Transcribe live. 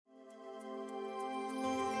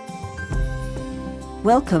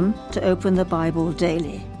Welcome to Open the Bible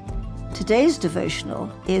Daily. Today's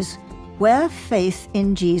devotional is Where Faith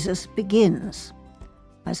in Jesus Begins.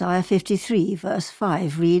 Isaiah 53 verse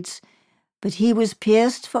 5 reads, "But he was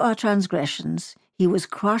pierced for our transgressions, he was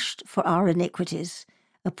crushed for our iniquities.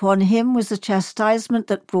 Upon him was the chastisement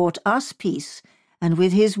that brought us peace, and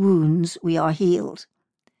with his wounds we are healed."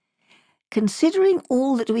 Considering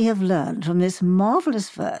all that we have learned from this marvelous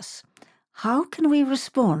verse, how can we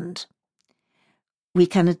respond? We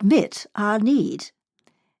can admit our need.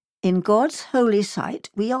 In God's holy sight,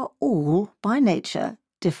 we are all, by nature,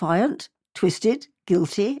 defiant, twisted,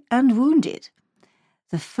 guilty, and wounded.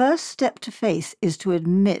 The first step to faith is to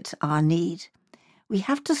admit our need. We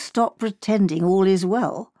have to stop pretending all is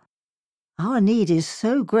well. Our need is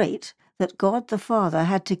so great that God the Father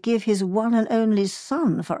had to give his one and only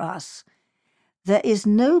Son for us. There is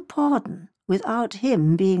no pardon without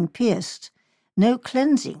him being pierced, no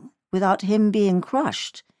cleansing without him being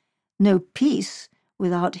crushed, no peace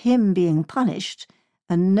without him being punished,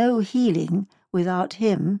 and no healing without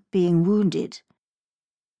him being wounded.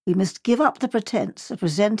 We must give up the pretense of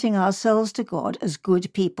presenting ourselves to God as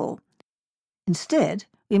good people. Instead,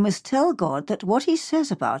 we must tell God that what he says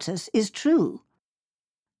about us is true.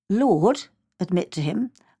 Lord, admit to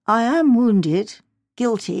him, I am wounded,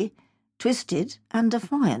 guilty, twisted, and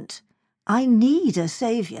defiant. I need a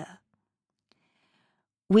Saviour.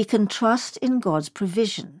 We can trust in God's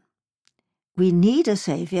provision. We need a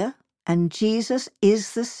Saviour, and Jesus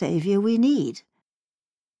is the Saviour we need.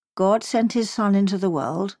 God sent his Son into the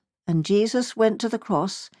world, and Jesus went to the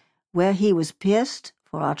cross, where he was pierced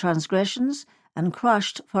for our transgressions and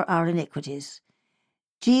crushed for our iniquities.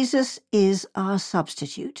 Jesus is our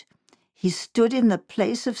substitute. He stood in the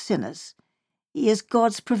place of sinners. He is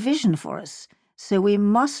God's provision for us, so we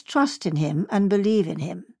must trust in him and believe in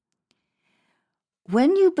him.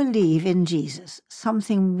 When you believe in Jesus,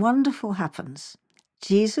 something wonderful happens.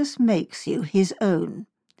 Jesus makes you his own.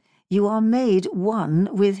 You are made one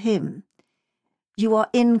with him. You are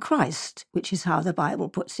in Christ, which is how the Bible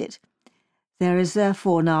puts it. There is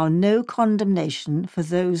therefore now no condemnation for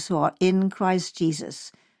those who are in Christ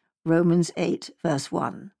Jesus. Romans 8, verse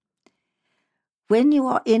 1. When you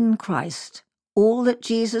are in Christ, all that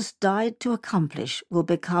Jesus died to accomplish will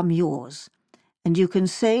become yours. And you can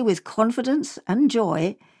say with confidence and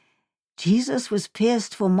joy, Jesus was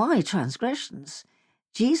pierced for my transgressions.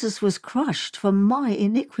 Jesus was crushed for my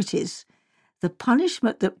iniquities. The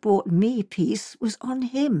punishment that brought me peace was on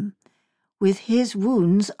him. With his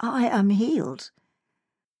wounds I am healed.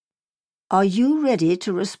 Are you ready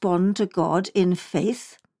to respond to God in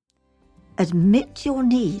faith? Admit your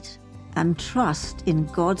need and trust in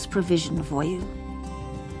God's provision for you.